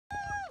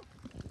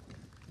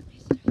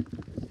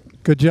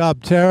Good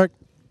job, Tarak.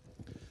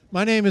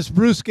 My name is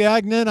Bruce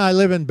Gagnon. I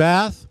live in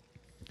Bath.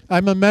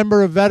 I'm a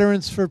member of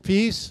Veterans for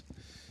Peace.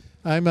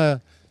 I'm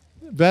a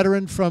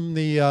veteran from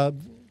the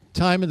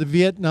time of the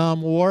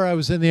Vietnam War. I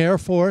was in the Air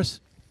Force.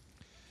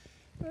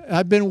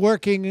 I've been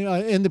working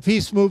in the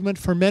peace movement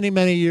for many,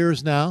 many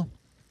years now.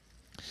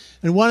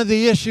 And one of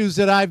the issues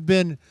that I've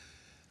been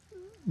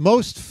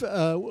most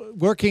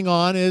working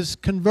on is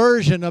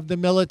conversion of the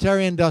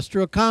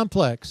military-industrial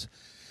complex.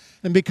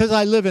 And because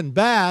I live in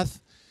Bath,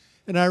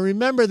 and I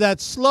remember that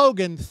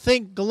slogan,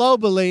 think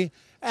globally,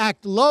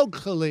 act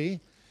locally,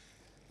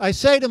 I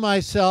say to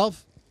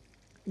myself,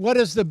 what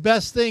is the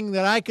best thing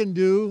that I can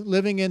do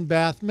living in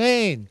Bath,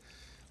 Maine?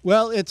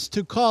 Well, it's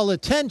to call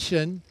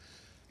attention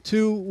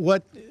to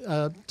what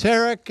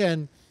Tarak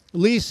and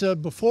Lisa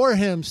before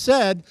him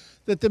said,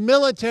 that the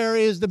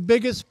military is the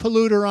biggest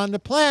polluter on the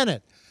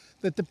planet,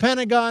 that the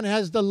Pentagon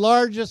has the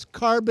largest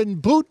carbon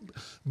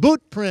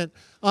boot print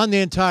on the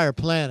entire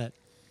planet.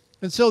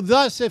 And so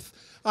thus, if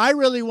I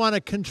really want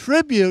to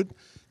contribute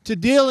to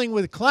dealing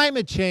with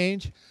climate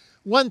change,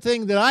 one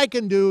thing that I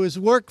can do is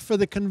work for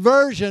the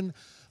conversion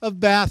of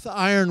Bath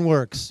Iron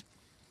Works,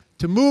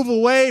 to move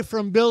away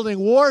from building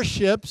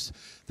warships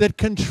that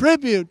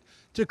contribute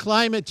to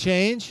climate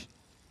change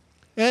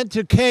and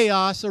to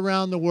chaos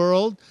around the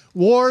world,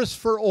 wars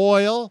for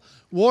oil,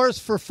 wars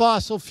for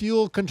fossil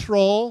fuel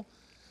control.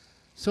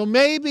 So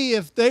maybe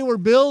if they were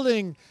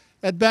building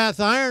at Bath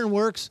Iron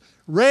Works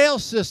rail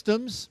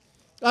systems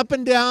up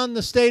and down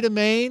the state of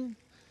Maine,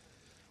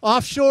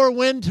 offshore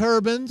wind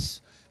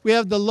turbines. We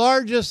have the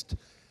largest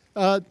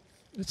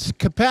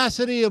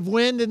capacity of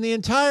wind in the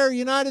entire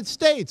United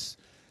States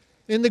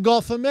in the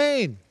Gulf of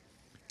Maine.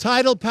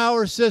 Tidal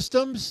power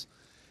systems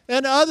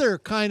and other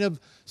kind of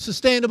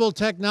sustainable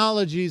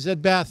technologies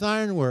at Bath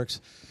Iron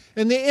Works.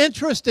 And the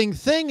interesting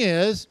thing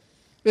is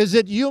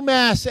at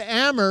UMass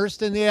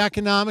Amherst in the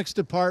economics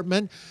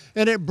department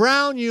and at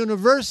Brown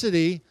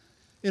University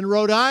in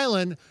Rhode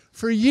Island,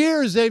 for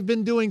years they've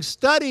been doing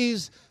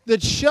studies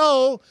that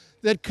show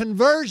that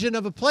conversion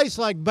of a place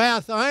like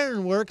Bath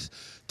Iron Works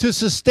to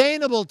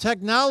sustainable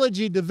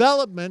technology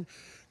development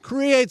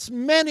creates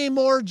many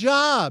more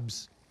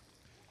jobs.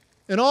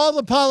 And all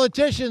the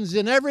politicians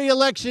in every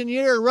election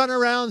year run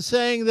around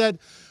saying that,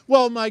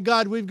 well, my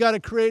God, we've got to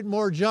create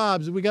more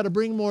jobs. We've got to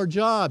bring more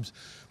jobs.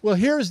 Well,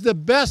 here's the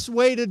best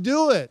way to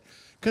do it.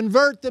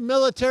 Convert the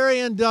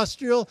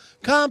military-industrial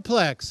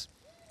complex.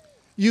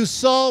 You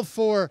solve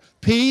for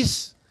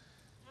peace.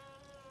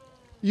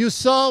 You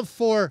solve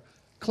for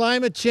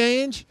climate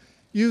change.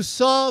 You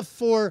solve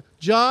for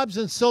jobs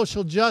and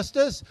social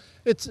justice.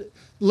 It's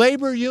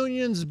labor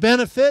unions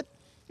benefit.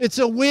 It's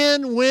a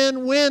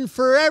win-win-win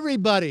for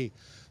everybody.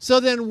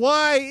 So then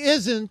why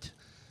isn't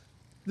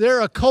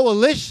there a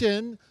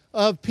coalition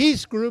of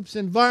peace groups,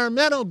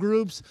 environmental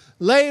groups,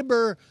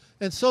 labor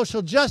and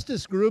social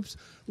justice groups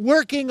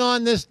working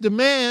on this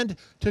demand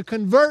to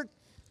convert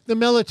the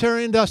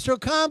military-industrial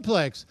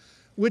complex,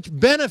 which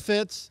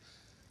benefits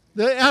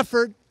the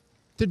effort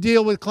to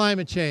deal with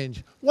climate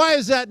change? Why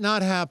is that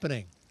not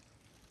happening?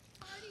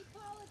 Party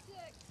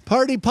politics.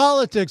 Party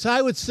politics.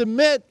 I would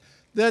submit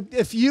that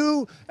if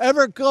you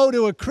ever go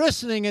to a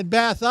christening at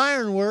Bath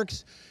Iron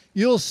Works,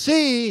 you'll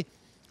see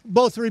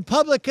both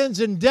Republicans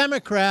and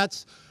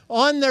Democrats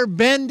on their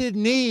bended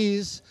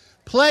knees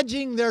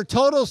pledging their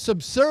total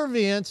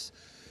subservience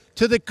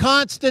to the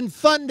constant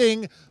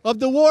funding of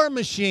the war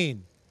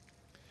machine.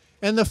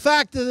 And the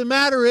fact of the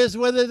matter is,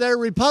 whether they're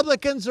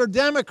Republicans or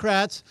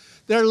Democrats,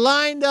 they're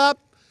lined up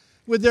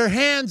with their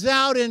hands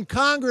out in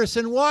Congress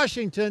in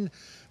Washington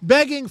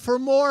begging for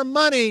more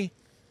money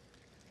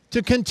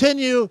to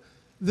continue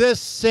this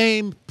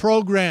same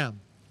program,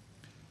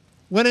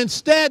 when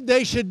instead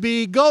they should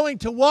be going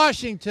to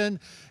Washington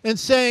and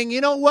saying,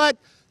 you know what,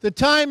 the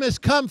time has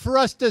come for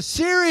us to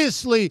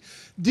seriously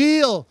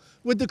deal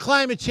with the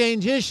climate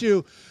change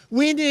issue.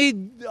 We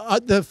need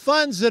the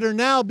funds that are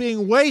now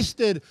being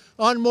wasted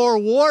on more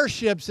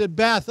warships at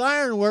Bath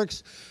Iron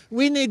Works.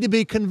 We need to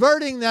be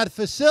converting that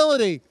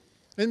facility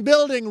and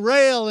building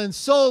rail and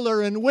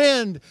solar and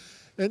wind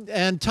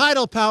and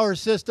tidal power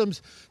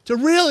systems to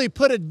really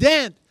put a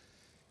dent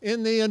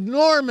in the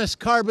enormous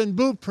carbon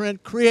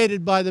blueprint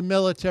created by the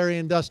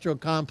military-industrial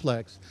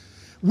complex.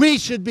 We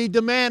should be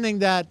demanding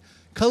that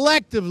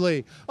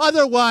collectively.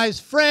 Otherwise,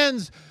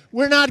 friends,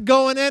 we're not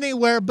going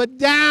anywhere but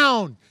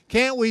down.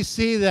 Can't we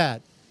see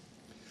that?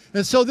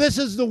 And so this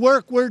is the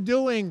work we're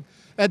doing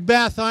at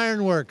Bath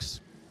Iron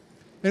Works.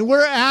 And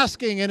we're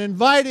asking and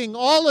inviting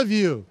all of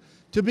you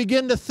to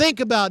begin to think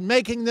about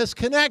making this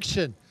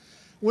connection.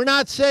 We're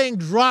not saying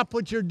drop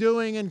what you're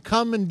doing and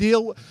come and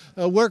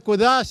work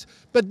with us,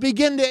 but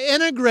begin to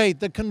integrate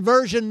the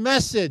conversion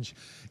message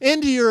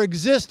into your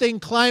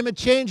existing climate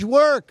change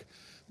work.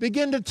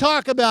 Begin to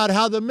talk about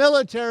how the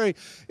military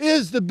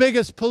is the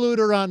biggest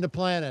polluter on the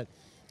planet.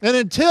 And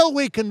until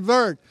we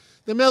convert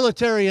the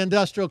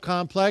military-industrial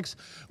complex,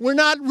 we're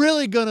not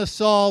really going to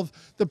solve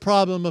the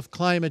problem of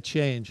climate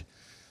change.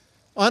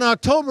 On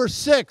October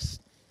 6th,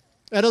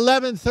 At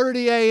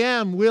 11:30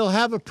 a.m., we'll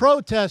have a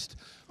protest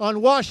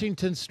on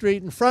Washington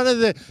Street in front of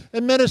the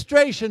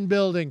administration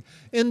building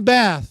in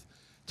Bath,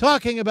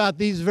 talking about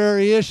these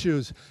very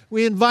issues.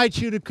 We invite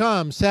you to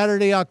come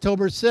Saturday,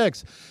 October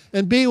 6th,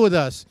 and be with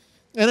us.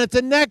 And at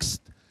the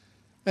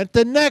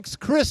next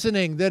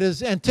christening that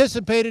is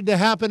anticipated to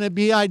happen at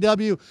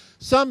BIW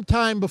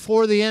sometime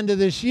before the end of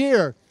this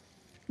year,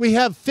 we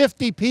have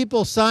 50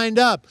 people signed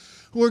up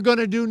who are going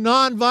to do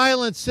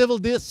nonviolent civil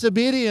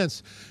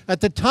disobedience at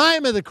the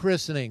time of the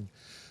christening,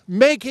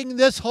 making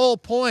this whole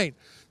point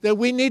that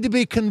we need to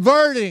be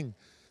converting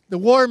the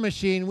war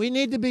machine. We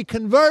need to be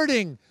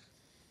converting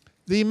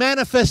the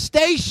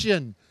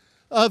manifestation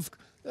of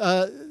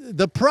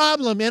the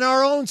problem in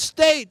our own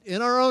state,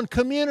 in our own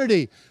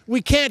community.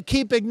 We can't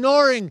keep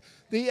ignoring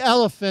the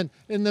elephant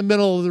in the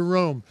middle of the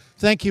room.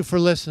 Thank you for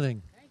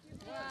listening.